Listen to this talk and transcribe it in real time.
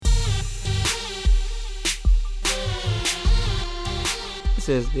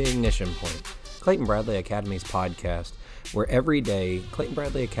This is The Ignition Point, Clayton-Bradley Academy's podcast, where every day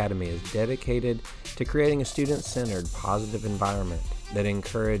Clayton-Bradley Academy is dedicated to creating a student-centered, positive environment that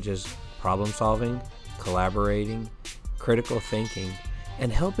encourages problem-solving, collaborating, critical thinking,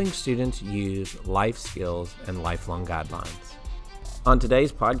 and helping students use life skills and lifelong guidelines. On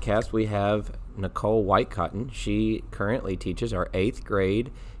today's podcast, we have Nicole Whitecotton. She currently teaches our 8th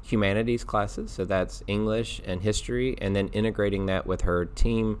grade humanities classes, so that's English and history, and then integrating that with her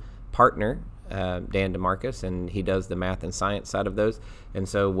team partner, Dan DeMarcus, and he does the math and science side of those. And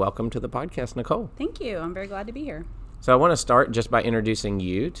so welcome to the podcast, Nicole. Thank you. I'm very glad to be here. So I want to start just by introducing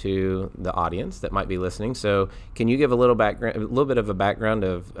you to the audience that might be listening. So can you give a little bit of a background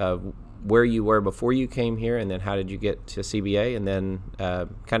of where you were before you came here, and then how did you get to CBA, and then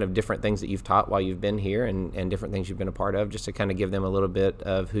kind of different things that you've taught while you've been here, and different things you've been a part of, just to kind of give them a little bit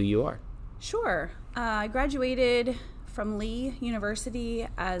of who you are? Sure. I graduated from Lee University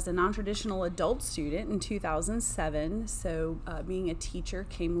as a non-traditional adult student in 2007, so being a teacher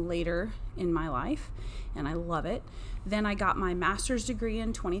came later in my life, and I love it. Then I got my master's degree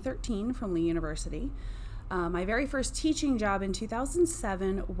in 2013 from Lee University. My very first teaching job in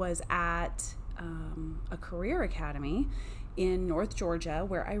 2007 was at a career academy in North Georgia,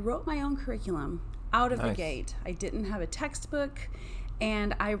 where I wrote my own curriculum out of the gate. I didn't have a textbook,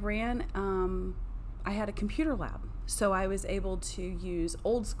 and I had a computer lab. So I was able to use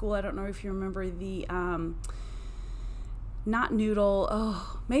old school. I don't know if you remember the, not Noodle,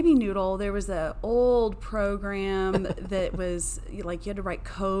 maybe Noodle. There was an old program that was like you had to write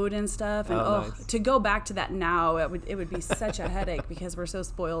code and stuff. And nice. To go back to that now, it would be such a headache because we're so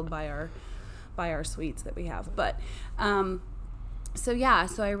spoiled by our suites that we have. But so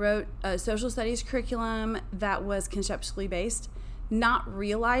I wrote a social studies curriculum that was conceptually based, not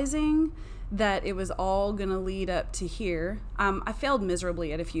realizing that it was all going to lead up to here. I failed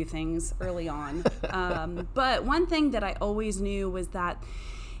miserably at a few things early on. But one thing that I always knew was that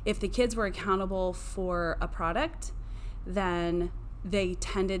if the kids were accountable for a product, then they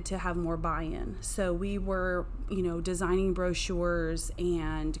tended to have more buy-in. So we were, designing brochures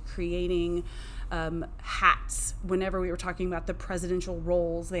and creating hats. Whenever we were talking about the presidential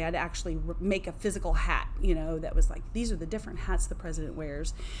roles, they had to actually make a physical hat, that was like, these are the different hats the president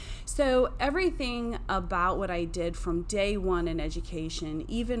wears. So everything about what I did from day one in education,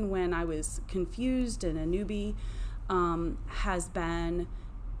 even when I was confused and a newbie, has been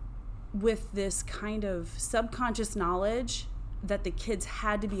with this kind of subconscious knowledge that the kids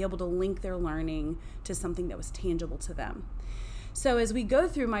had to be able to link their learning to something that was tangible to them. So as I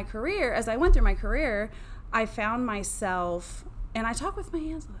went through my career, I found myself, and I talk with my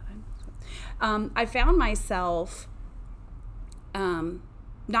hands a lot. I found myself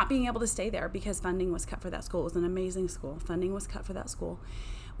not being able to stay there because funding was cut for that school. It was an amazing school. Funding was cut for that school,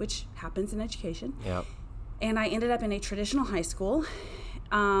 which happens in education. Yep. And I ended up in a traditional high school,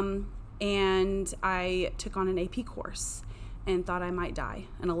 and I took on an AP course and thought I might die.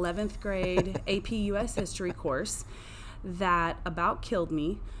 An 11th grade AP US history course that about killed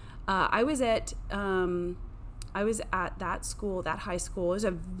me. I was at that school, that high school. It was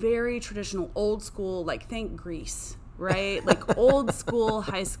a very traditional, old school, like think Greece, right? Like old school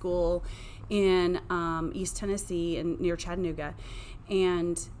high school in East Tennessee and near Chattanooga,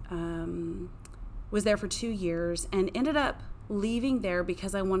 and was there for 2 years and ended up leaving there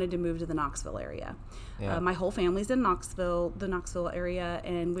because I wanted to move to the Knoxville area. Yeah. My whole family's in Knoxville, the Knoxville area,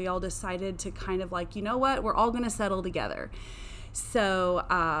 and we all decided to kind of like, we're all going to settle together. So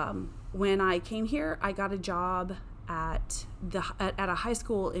when I came here, I got a job at a high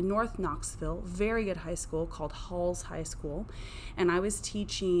school in North Knoxville, very good high school called Halls High School, and I was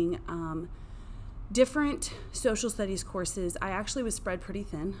teaching different social studies courses. I actually was spread pretty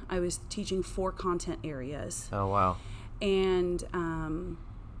thin. I was teaching 4 content areas. Oh, wow. And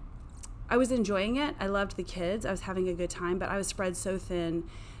I was enjoying it. I loved the kids. I was having a good time, but I was spread so thin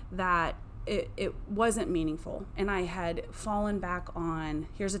that it wasn't meaningful. And I had fallen back on,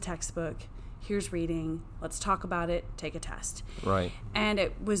 here's a textbook, here's reading, let's talk about it, take a test. Right. And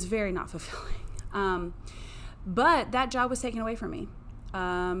it was very not fulfilling. But that job was taken away from me.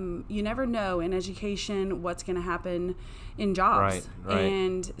 You never know in education what's going to happen in jobs. Right.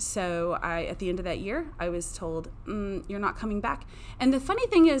 And so at the end of that year, I was told, you're not coming back. And the funny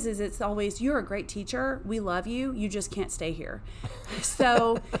thing is it's always, you're a great teacher. We love you. You just can't stay here.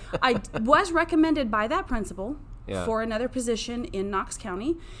 So I was recommended by that principal for another position in Knox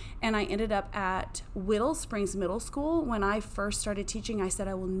County. And I ended up at Whittle Springs Middle School. When I first started teaching, I said,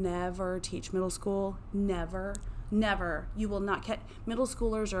 I will never teach middle school. Never. You will not catch. Middle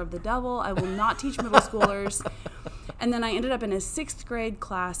schoolers are of the devil. I will not teach middle schoolers. And then I ended up in a 6th grade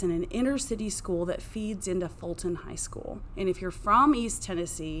class in an inner city school that feeds into Fulton High School. And if you're from East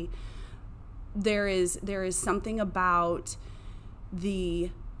Tennessee, there is something about the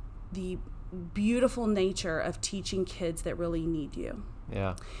beautiful nature of teaching kids that really need you.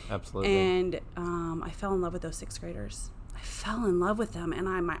 Yeah, absolutely. And I fell in love with those 6th graders. I fell in love with them, and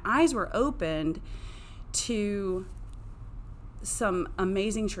my eyes were opened to some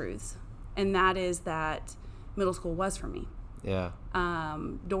amazing truths, and that is that middle school was for me. Yeah.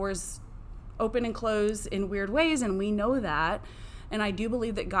 Doors open and close in weird ways, and we know that. And I do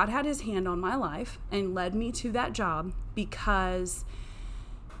believe that God had his hand on my life and led me to that job, because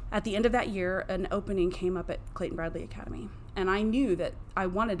at the end of that year, an opening came up at Clayton-Bradley Academy. And I knew that I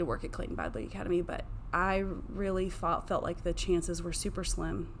wanted to work at Clayton-Bradley Academy, but I really felt like the chances were super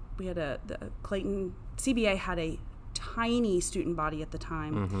slim. We had the Clayton CBA had a tiny student body at the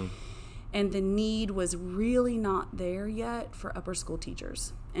time. Mm-hmm. And the need was really not there yet for upper school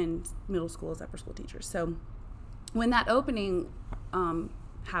teachers, and middle school is upper school teachers. So when that opening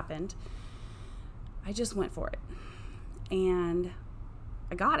happened, I just went for it. And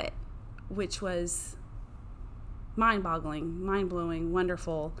I got it, which was mind-boggling, mind-blowing,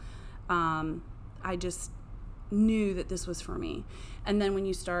 wonderful. I just knew that this was for me. And then when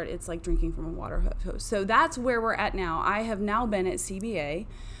you start, it's like drinking from a water hose. So that's where we're at now. I have now been at CBA.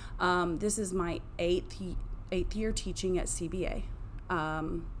 This is my eighth year teaching at CBA,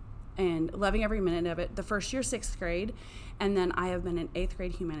 and loving every minute of it. The first year, 6th grade, and then I have been in 8th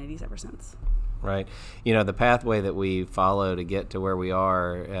grade humanities ever since. Right. You know, the pathway that we follow to get to where we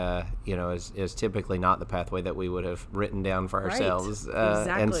are, is typically not the pathway that we would have written down for ourselves. Right.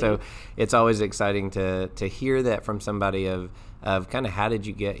 Exactly. And so it's always exciting to hear that from somebody of kind of how did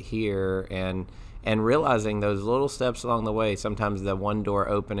you get here, and realizing those little steps along the way. Sometimes the one door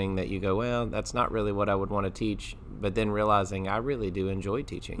opening that you go, well, that's not really what I would want to teach, but then realizing I really do enjoy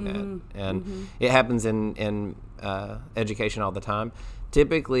teaching that. And it happens in education all the time.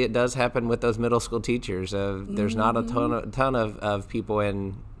 Typically, it does happen with those middle school teachers. There's not a ton of people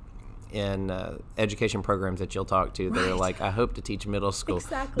in education programs that you'll talk to that are like, I hope to teach middle school.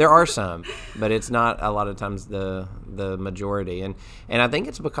 Exactly. There are some, but it's not a lot of times the majority. And I think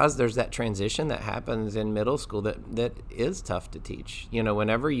it's because there's that transition that happens in middle school that is tough to teach. You know,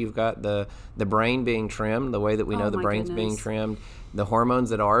 whenever you've got the brain being trimmed, the way that we know the brain's being trimmed, the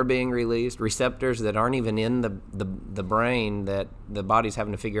hormones that are being released, receptors that aren't even in the brain, that the body's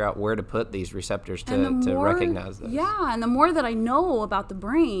having to figure out where to put these receptors to recognize those. Yeah, and the more that I know about the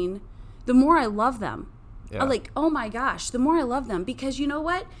brain, the more I love them. Yeah. Like, oh my gosh, the more I love them, because you know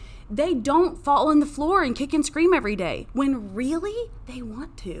what? They don't fall on the floor and kick and scream every day when really they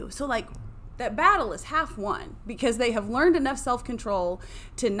want to. So like, that battle is half won, because they have learned enough self-control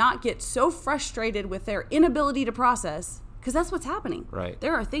to not get so frustrated with their inability to process, because that's what's happening. Right.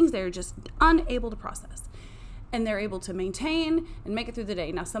 There are things they're just unable to process, and they're able to maintain and make it through the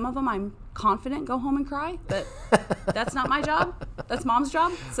day. Now, some of them I'm confident go home and cry, but that's not my job. That's mom's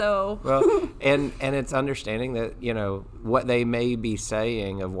job. So well, and it's understanding that, you know, what they may be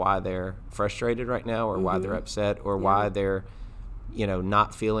saying of why they're frustrated right now, or why they're upset, or why they're, you know,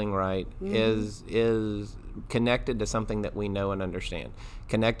 not feeling right, is connected to something that we know and understand,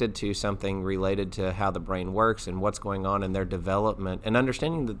 connected to something related to how the brain works and what's going on in their development, and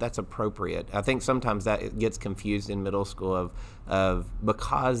understanding that that's appropriate. I think sometimes that gets confused in middle school of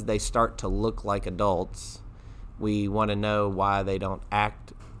because they start to look like adults, we want to know why they don't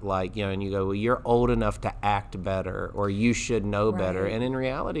act like, you know, and you go, well, you're old enough to act better, or you should know better. And in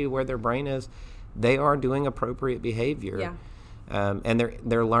reality, where their brain is, they are doing appropriate behavior. Yeah. And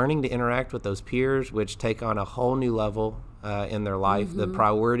they're learning to interact with those peers, which take on a whole new level in their life. The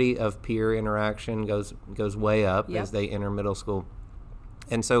priority of peer interaction goes way up as they enter middle school.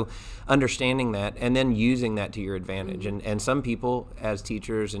 And so understanding that and then using that to your advantage. And some people as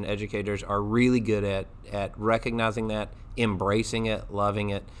teachers and educators are really good at recognizing that, embracing it, loving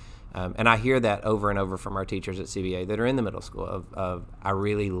it. And I hear that over and over from our teachers at CBA that are in the middle school of I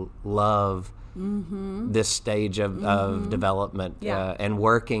really love this stage of development and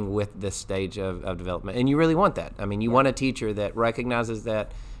working with this stage of development. And you really want that. I mean, you want a teacher that recognizes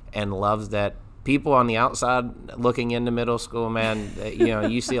that and loves that. People on the outside looking into middle school, man, you know,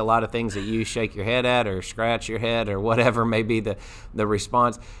 you see a lot of things that you shake your head at or scratch your head or whatever may be the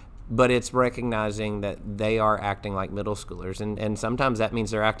response. But it's recognizing that they are acting like middle schoolers. And sometimes that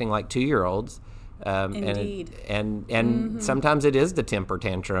means they're acting like 2-year-olds. Indeed. And sometimes it is the temper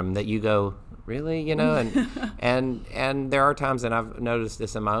tantrum that you go, really, you know, and there are times, and I've noticed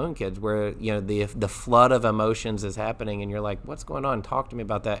this in my own kids, where, you know, the flood of emotions is happening, and you're like, what's going on? Talk to me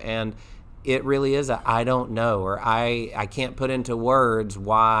about that. And it really is I don't know, or I can't put into words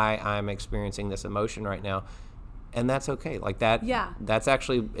why I'm experiencing this emotion right now. And that's okay. Like that, that's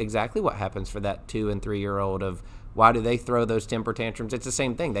actually exactly what happens for that 2 and 3 year old of why do they throw those temper tantrums? It's the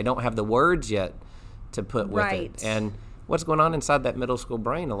same thing. They don't have the words yet to put with it. And what's going on inside that middle school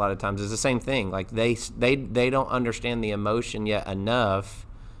brain a lot of times is the same thing. Like they don't understand the emotion yet enough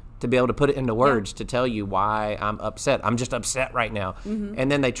to be able to put it into words to tell you why I'm upset. I'm just upset right now.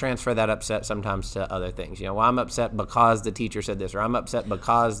 And then they transfer that upset sometimes to other things. Well, I'm upset because the teacher said this, or I'm upset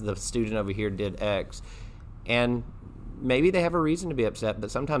because the student over here did X. And maybe they have a reason to be upset, but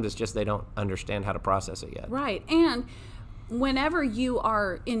sometimes it's just they don't understand how to process it yet. Right. And whenever you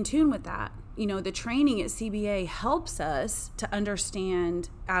are in tune with that, the training at CBA helps us to understand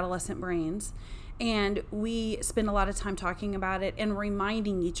adolescent brains. And we spend a lot of time talking about it and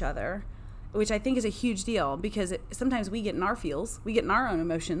reminding each other, which I think is a huge deal, because sometimes we get in our feels, we get in our own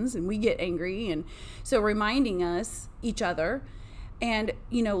emotions, and we get angry. And so reminding each other, and,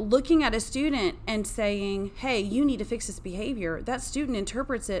 looking at a student and saying, hey, you need to fix this behavior, that student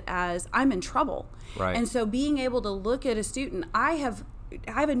interprets it as I'm in trouble. Right. And so being able to look at a student, I have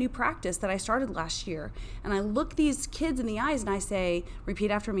a new practice that I started last year, and I look these kids in the eyes and I say,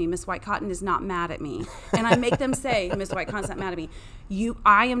 repeat after me, Miss Whitecotton is not mad at me. And I make them say, Miss Whitecotton's not mad at me.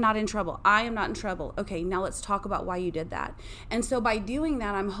 I am not in trouble. I am not in trouble. Okay, now let's talk about why you did that. And so by doing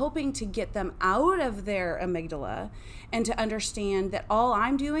that, I'm hoping to get them out of their amygdala and to understand that all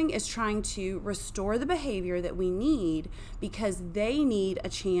I'm doing is trying to restore the behavior that we need, because they need a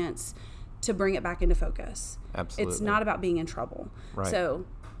chance to bring it back into focus. Absolutely. It's not about being in trouble. Right. So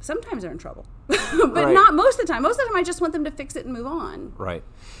sometimes they're in trouble, but not most of the time. Most of the time I just want them to fix it and move on. Right.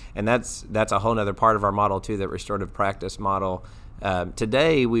 And that's a whole other part of our model too, that restorative practice model.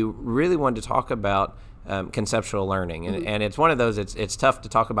 Today we really wanted to talk about conceptual learning. And it's one of those, it's tough to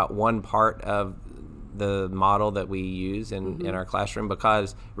talk about one part of the model that we use in our classroom,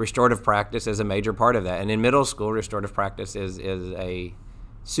 because restorative practice is a major part of that. And in middle school, restorative practice is a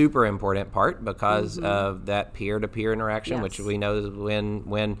super important part because of that peer-to-peer interaction, which we know is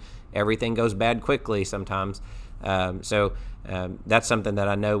when everything goes bad quickly sometimes. So that's something that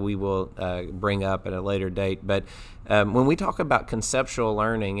I know we will bring up at a later date. But when we talk about conceptual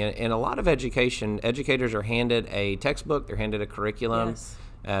learning, in a lot of education, educators are handed a textbook, they're handed a curriculum. Yes.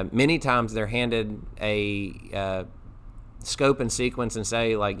 Many times they're handed a scope and sequence and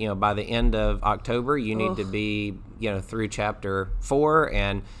say, like, by the end of October, you need to be, through chapter 4,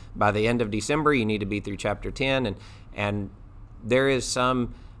 and by the end of December, you need to be through chapter 10. And there is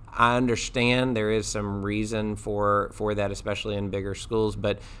I understand there is some reason for that, especially in bigger schools.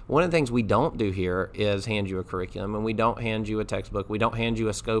 But one of the things we don't do here is hand you a curriculum, and we don't hand you a textbook. We don't hand you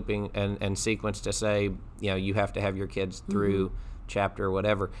a scoping and sequence to say, you have to have your kids through chapter or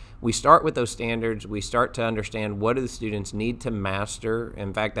whatever. We start with those standards. We start to understand what do the students need to master.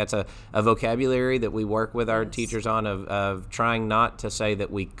 In fact, that's a vocabulary that we work with our teachers on, of trying not to say that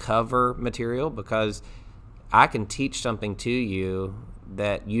we cover material, because I can teach something to you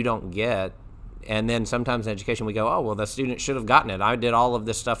that you don't get. And then sometimes in education we go, oh, well, the student should have gotten it. I did all of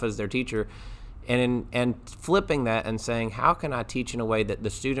this stuff as their teacher. And flipping that and saying, how can I teach in a way that the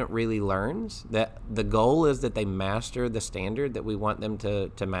student really learns, that the goal is that they master the standard that we want them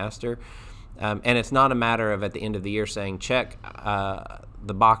to master. And it's not a matter of at the end of the year saying, check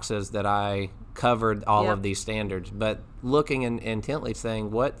the boxes that I covered all of these standards, but looking and intently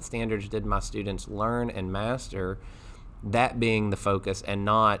saying, what standards did my students learn and master, that being the focus, and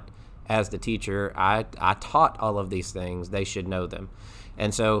not, as the teacher, I taught all of these things, they should know them.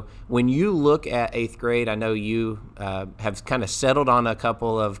 And so when you look at 8th grade, I know you have kind of settled on a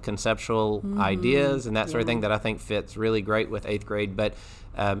couple of conceptual ideas and that sort of thing that I think fits really great with 8th grade. But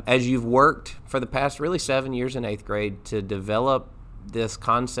as you've worked for the past really 7 years in 8th grade to develop this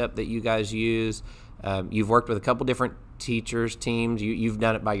concept that you guys use, you've worked with a couple different teachers, teams. You've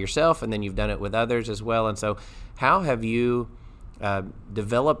done it by yourself, and then you've done it with others as well. And so how have you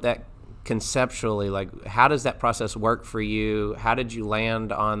developed that conceptually? Like, how does that process work for you? How did you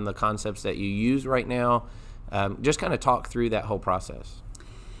land on the concepts that you use right now? Just kind of talk through that whole process.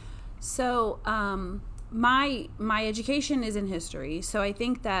 So my education is in history, so I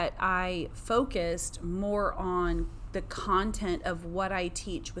think that I focused more on the content of what I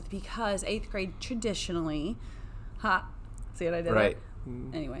teach because 8th grade traditionally, see what I did right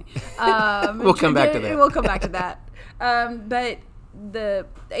there? Anyway, we'll come back to that. We'll come back to that. But the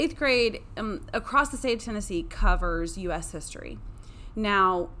 8th grade across the state of Tennessee covers U.S. history.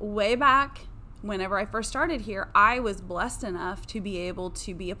 Now, way back whenever I first started here, I was blessed enough to be able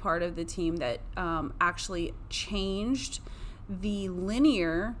to be a part of the team that actually changed the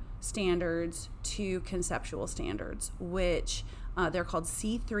linear standards to conceptual standards, which they're called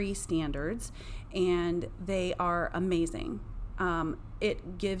C3 standards, and they are amazing.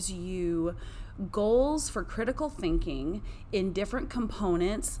 It gives you goals for critical thinking in different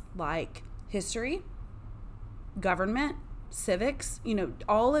components like history, government, civics,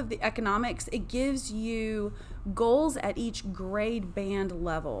 all of the economics. It gives you goals at each grade band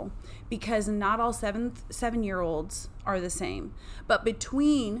level, because not all 7-year-olds are the same. But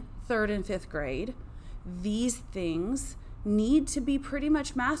between 3rd and 5th grade, these things need to be pretty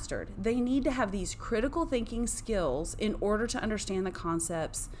much mastered. They need to have these critical thinking skills in order to understand the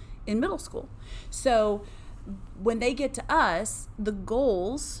concepts in middle school. So when they get to us, the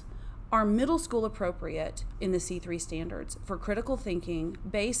goals are middle school appropriate in the C3 standards for critical thinking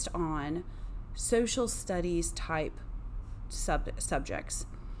based on social studies type subjects.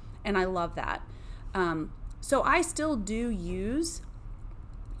 And I love that. So I still do use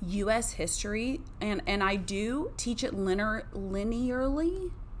U.S. history, and I do teach it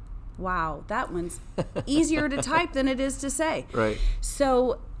linearly. Wow, that one's easier to type than it is to say. Right.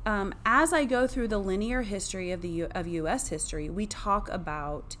 So as I go through the linear history of U.S. history, we talk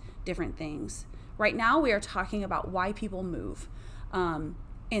about different things. Right now, we are talking about why people move, and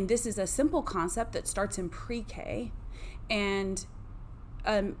this is a simple concept that starts in pre-K. And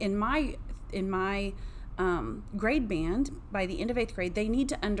in my grade band, by the end of 8th grade, they need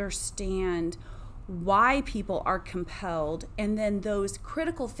to understand why people are compelled, and then those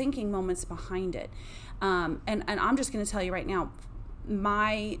critical thinking moments behind it. And I'm just going to tell you right now,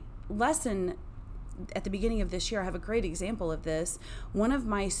 my lesson at the beginning of this year, I have a great example of this. One of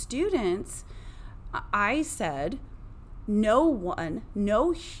my students, I said,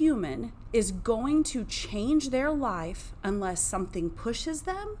 no human is going to change their life unless something pushes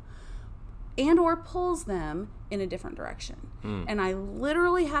them and or pulls them in a different direction. And I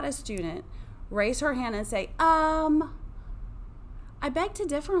literally had a student raise her hand and say, I beg to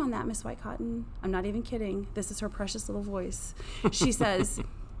differ on that, Miss Whitecotton. I'm not even kidding. This is her precious little voice. She says,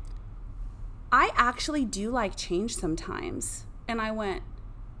 I actually do like change sometimes. And I went,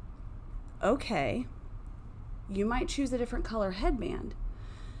 okay, you might choose a different color headband,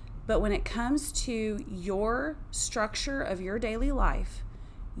 but when it comes to your structure of your daily life,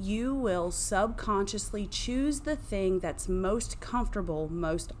 you will subconsciously choose the thing that's most comfortable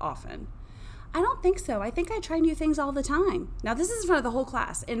most often. I don't think so. I think I try new things all the time. Now, this is in front of the whole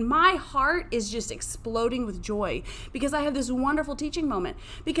class, and my heart is just exploding with joy because I have this wonderful teaching moment,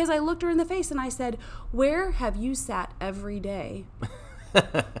 because I looked her in the face and I said, where have you sat every day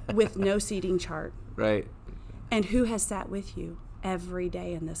with no seating chart? Right. And who has sat with you every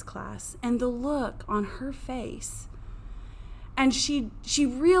day in this class? And the look on her face. And she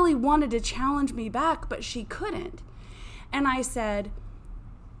really wanted to challenge me back, but she couldn't. And I said,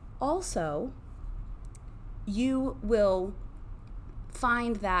 also, you will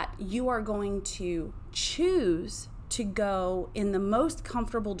find that you are going to choose to go in the most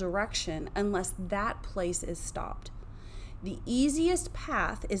comfortable direction unless that place is stopped. The easiest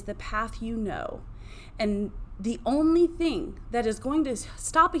path is the path you know. And the only thing that is going to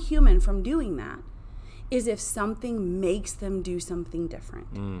stop a human from doing that is if something makes them do something different.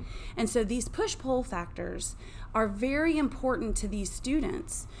 And so these push-pull factors are very important to these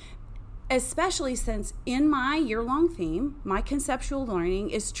students, especially since in my year-long theme, my conceptual learning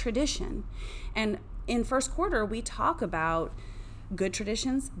is tradition. And in first quarter, we talk about good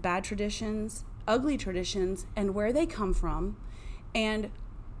traditions, bad traditions, ugly traditions, and where they come from, and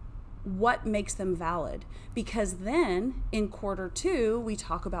what makes them valid. Because then in quarter 2, we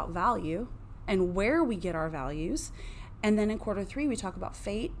talk about value and where we get our values. And then in quarter 3, we talk about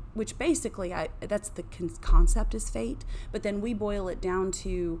fate, which basically, that's the concept is fate. But then we boil it down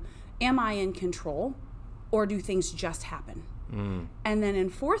to, am I in control, or do things just happen? And then in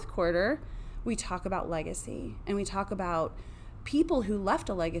fourth quarter, we talk about legacy, and we talk about people who left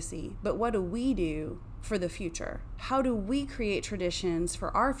a legacy, but what do we do for the future? How do we create traditions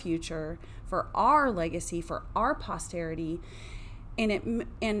for our future, for our legacy, for our posterity?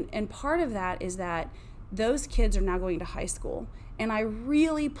 And part of that is that those kids are now going to high school, and I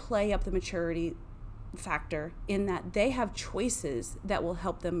really play up the maturity factor in that they have choices that will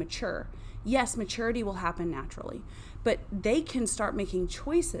help them mature. Yes, maturity will happen naturally, but they can start making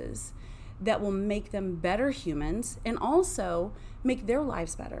choices that will make them better humans and also make their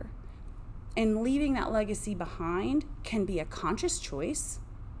lives better. And leaving that legacy behind can be a conscious choice,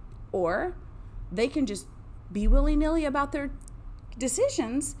 or they can just be willy-nilly about their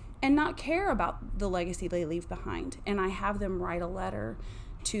decisions and not care about the legacy they leave behind. And I have them write a letter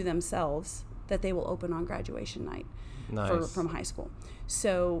to themselves that they will open on graduation night. Nice. from high school.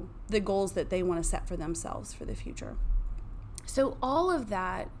 So the goals that they want to set for themselves for the future. So all of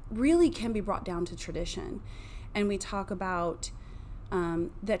that really can be brought down to tradition. And we talk about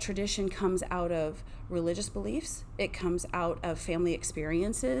that tradition comes out of religious beliefs. It comes out of family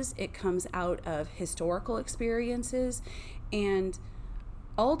experiences. It comes out of historical experiences. And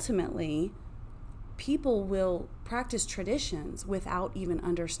ultimately, people will practice traditions without even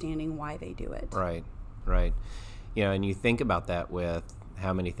understanding why they do it. Right. And you think about that with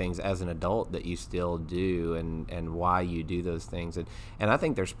how many things as an adult that you still do and why you do those things. And I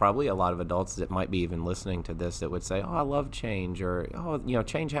think there's probably a lot of adults that might be even listening to this that would say, oh, I love change, or, oh,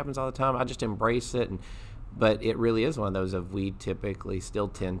 change happens all the time. I just embrace it. But it really is one of those of we typically still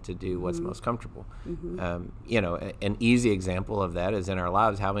tend to do what's most comfortable. An easy example of that is in our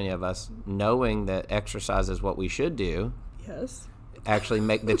lives. How many of us, knowing that exercise is what we should do, yes, actually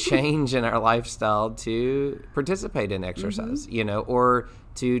make the change in our lifestyle to participate in exercise, or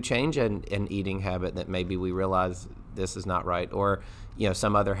to change an eating habit that maybe we realize this is not right, or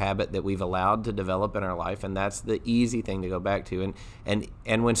some other habit that we've allowed to develop in our life, and that's the easy thing to go back to.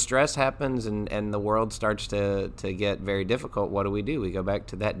 And when stress happens and the world starts to get very difficult, what do? We go back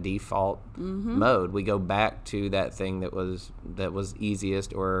to that default mode. We go back to that thing that was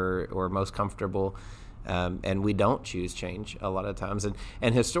easiest or most comfortable. And we don't choose change a lot of times.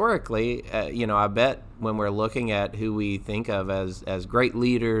 And historically, I bet when we're looking at who we think of as great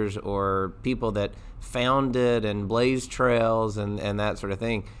leaders or people that founded and blazed trails and that sort of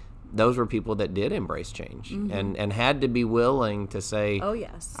thing, those were people that did embrace change and had to be willing to say, oh,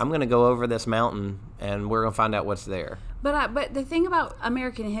 yes, I'm going to go over this mountain and we're going to find out what's there. But the thing about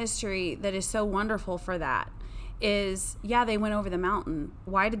American history that is so wonderful for that is, they went over the mountain.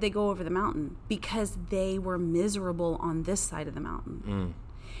 Why did they go over the mountain? Because they were miserable on this side of the mountain.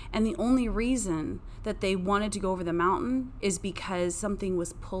 And the only reason that they wanted to go over the mountain is because something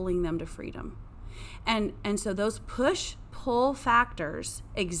was pulling them to freedom. And so those push-pull factors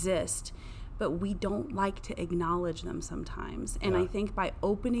exist, but we don't like to acknowledge them sometimes. And I think by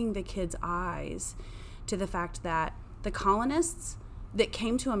opening the kids' eyes to the fact that the colonists that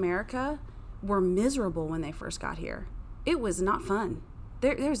came to America were miserable when they first got here. It was not fun.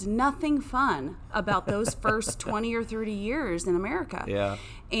 There's nothing fun about those first 20 or 30 years in America. Yeah.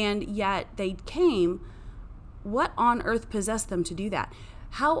 And yet they came. What on earth possessed them to do that?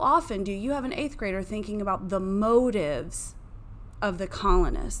 How often do you have an 8th grader thinking about the motives of the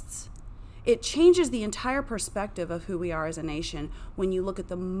colonists? It changes the entire perspective of who we are as a nation when you look at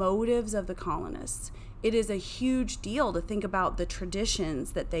the motives of the colonists. It is a huge deal to think about the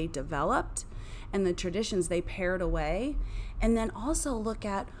traditions that they developed and the traditions they pared away, and then also look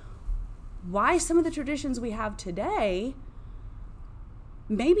at why some of the traditions we have today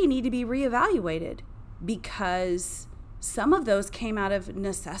maybe need to be reevaluated, because some of those came out of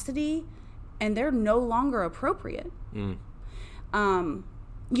necessity and they're no longer appropriate.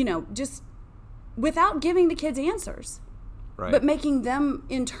 Just without giving the kids answers, right, but making them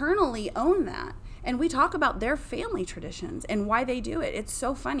internally own that. And we talk about their family traditions and why they do it. It's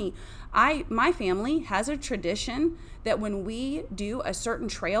so funny. My family has a tradition that when we do a certain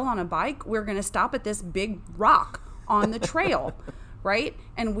trail on a bike, we're going to stop at this big rock on the trail, right?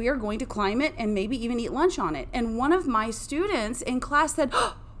 And we are going to climb it and maybe even eat lunch on it. And one of my students in class said,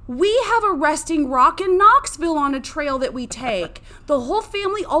 we have a resting rock in Knoxville on a trail that we take. The whole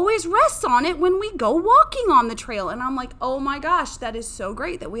family always rests on it when we go walking on the trail. And I'm like, oh my gosh, that is so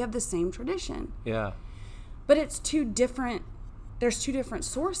great that we have the same tradition. Yeah. But there's two different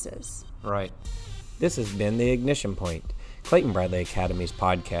sources. Right. This has been The Ignition Point, Clayton-Bradley Academy's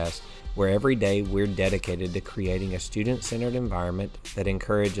podcast, where every day we're dedicated to creating a student-centered environment that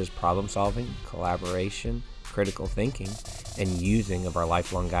encourages problem-solving, collaboration, critical thinking, and using of our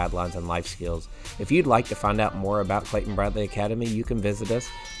lifelong guidelines and life skills. If you'd like to find out more about Clayton-Bradley Academy, you can visit us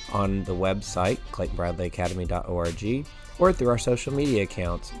on the website, claytonbradleyacademy.org, or through our social media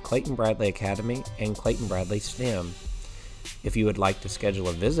accounts, Clayton-Bradley Academy and Clayton-Bradley STEM. If you would like to schedule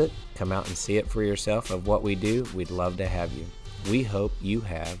a visit, come out and see it for yourself of what we do, we'd love to have you. We hope you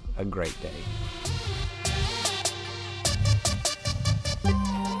have a great day.